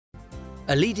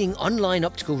A leading online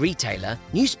optical retailer,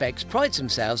 NuSpecs prides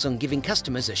themselves on giving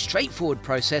customers a straightforward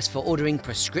process for ordering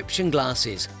prescription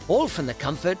glasses, all from the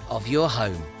comfort of your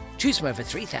home. Choose from over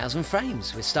 3,000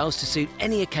 frames with styles to suit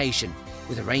any occasion,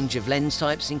 with a range of lens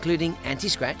types including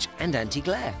anti-scratch and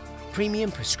anti-glare.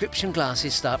 Premium prescription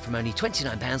glasses start from only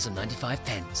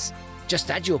 £29.95.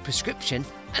 Just add your prescription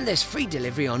and there's free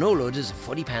delivery on all orders of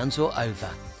 £40 or over.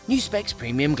 NuSpecs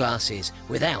premium glasses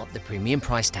without the premium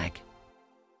price tag.